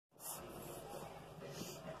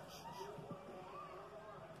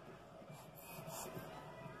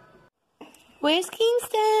Where's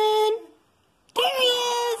Kingston? There he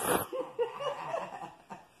is!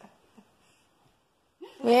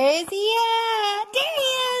 Where is he at? There he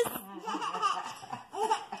is!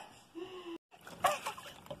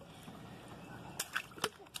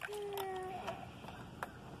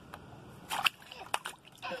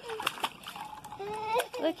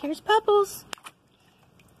 Look, here's Bubbles.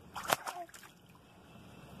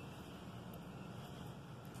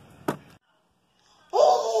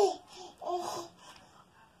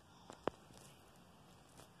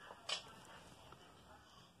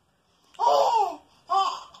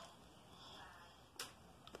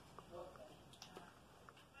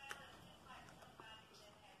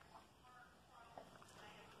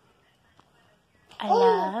 I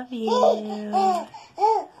love you.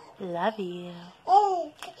 Love you.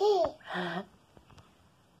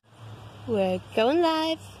 We're going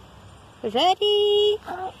live. Ready?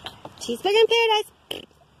 Cheeseburger in paradise.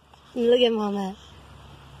 Look at Mama.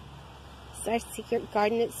 It's our secret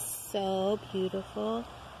garden. It's so beautiful.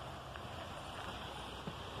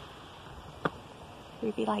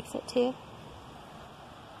 Ruby likes it too.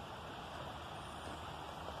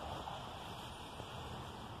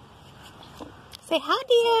 Say hi,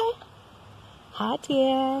 dear. Hi,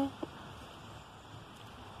 dear.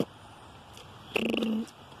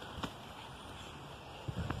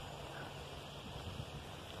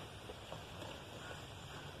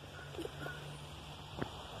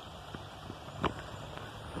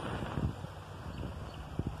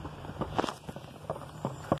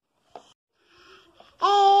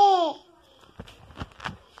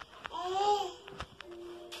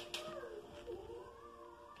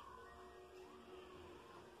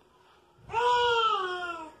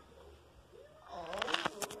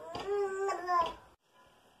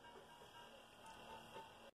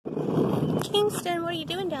 Kingston, what are you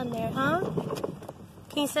doing down there, huh?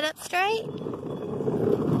 Can you sit up straight?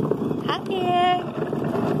 Hi, dear.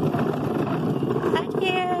 Hi,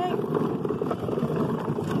 dear.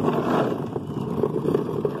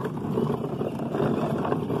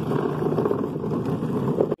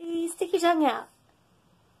 Please stick your tongue out.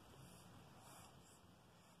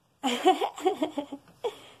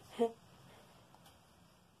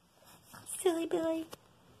 Silly Billy.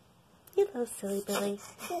 You little silly Billy.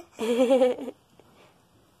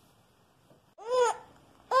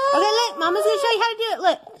 Okay, look, Mama's gonna show you how to do it.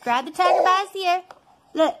 Look, grab the tiger by his ear.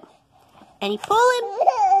 Look, and you pull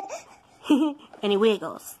him, and he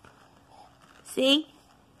wiggles. See?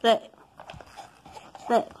 Look,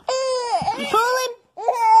 look. You pull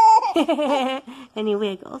him, and he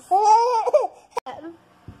wiggles.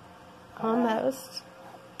 Almost.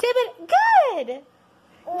 Did it. Good.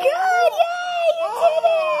 Good! Yay! You did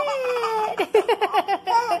it!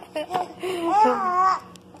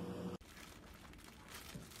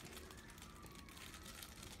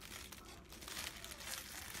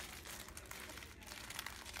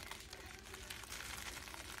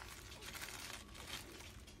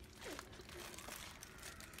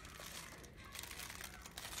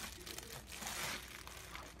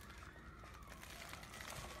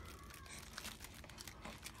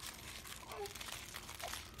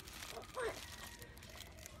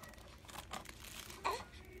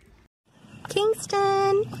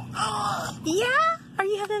 Kingston! Yeah? Are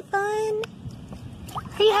you having fun?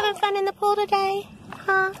 Are you having fun in the pool today?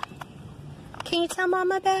 Huh? Can you tell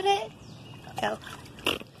Mama about it? Go.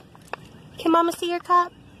 Can Mama see your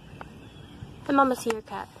cup? Can Mama see your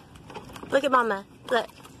cup? Look at Mama. Look.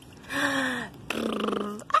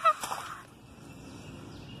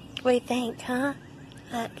 What do you think, huh?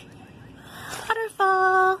 Look.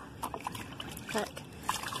 Waterfall. Look.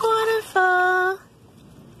 Waterfall.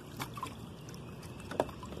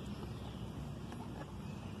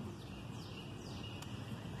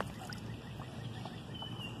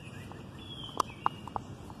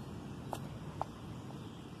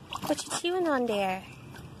 What you chewing on there?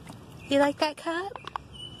 You like that cup?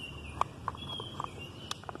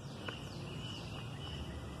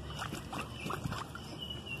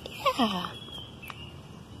 Yeah.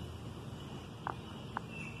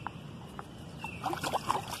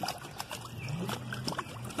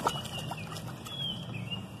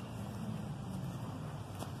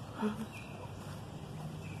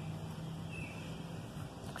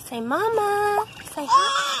 Say Mama. Say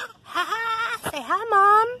hi. Ha ha. Say hi,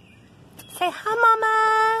 Mom. Say hi,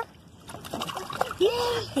 Mama.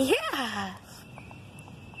 Yeah.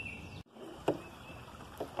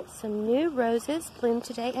 Some new roses bloomed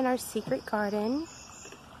today in our secret garden.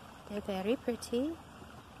 They're very pretty.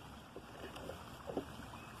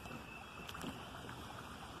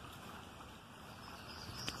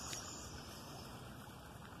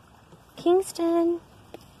 Kingston.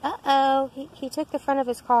 Uh-oh. He took the front of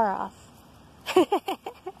his car off.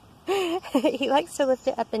 He likes to lift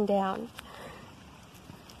it up and down.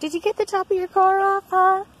 Did you get the top of your car off,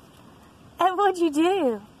 huh? And what'd you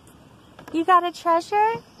do? You got a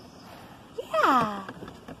treasure? Yeah.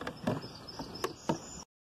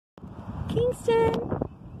 Kingston.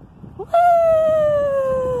 Woo!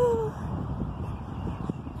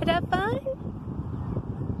 Is that fun?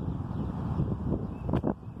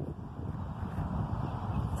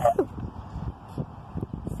 Woo.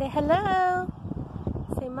 Say hello.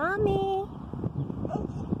 Say mommy.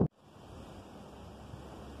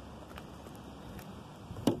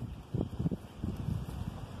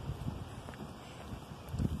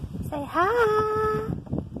 Say hi.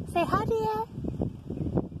 Say hi, dear.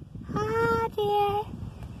 Hi, dear.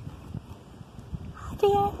 Hi,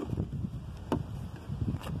 dear.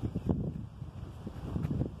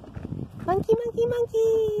 Monkey, monkey,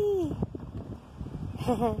 monkey.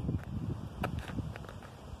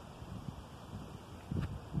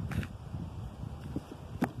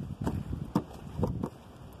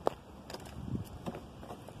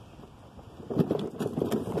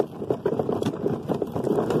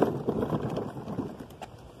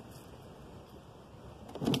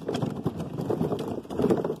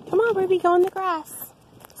 Come on, Ruby, go in the grass.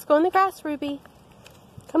 Let's go in the grass, Ruby.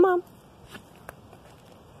 Come on.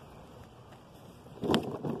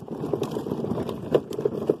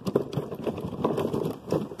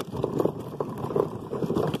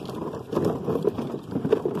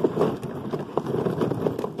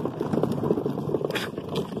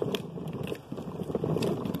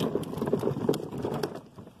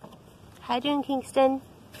 How you doing, Kingston?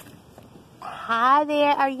 Hi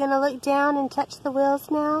there. Are you going to look down and touch the wheels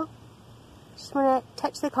now? Just want to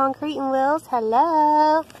touch the concrete and wheels?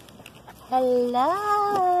 Hello? Hello?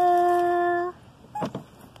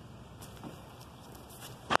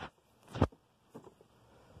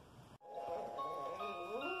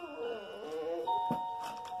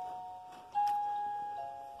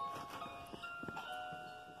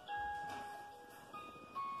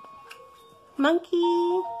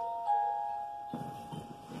 Monkey.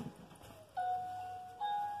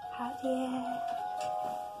 Hi there.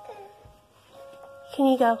 Can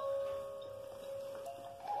you go?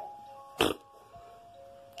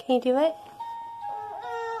 Can you do it?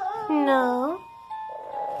 No.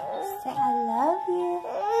 Say I love you.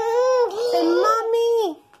 Say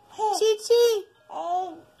mommy. Chi-Chi.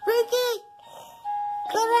 Ricky.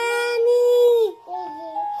 Granny.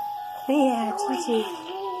 Yeah, Chi-Chi.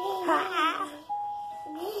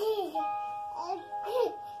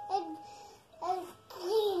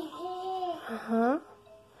 Uh-huh.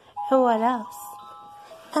 And what else?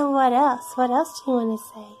 And what else? What else do you want to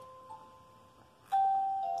say?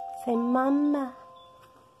 Say mama.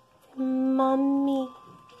 Mommy.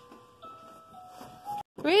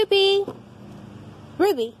 Ruby.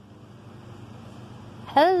 Ruby.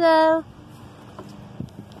 Hello.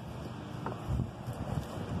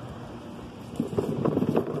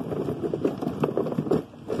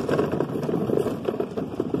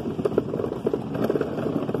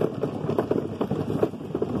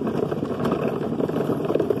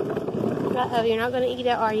 Uh-oh, you're not going to eat it,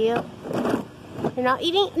 are you? You're not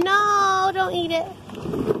eating? No, don't eat it.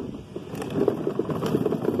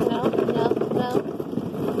 No, no, no.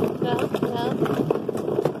 No, no.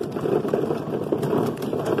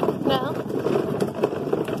 No.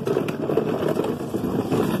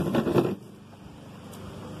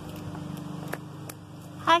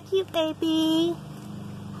 Hi, cute baby.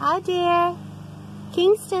 Hi, dear.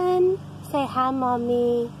 Kingston. Say hi,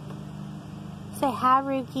 mommy. Say hi,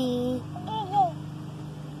 Ruki.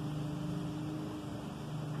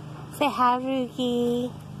 Say hi,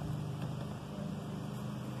 Ruki.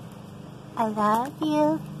 I love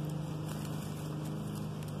you.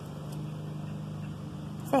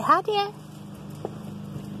 Say hi, dear.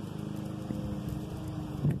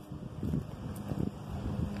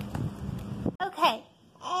 Okay,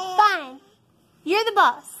 fine. You're the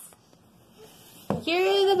boss.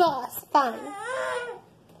 You're the boss. Fine.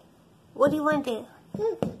 What do you want to do?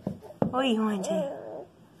 What do you want to do?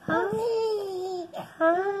 Huh?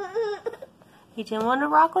 Huh? You didn't want to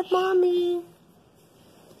rock with mommy.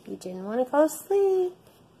 You didn't want to go to sleep.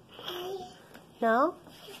 No?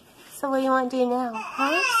 So what do you want to do now?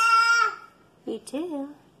 Huh? You do.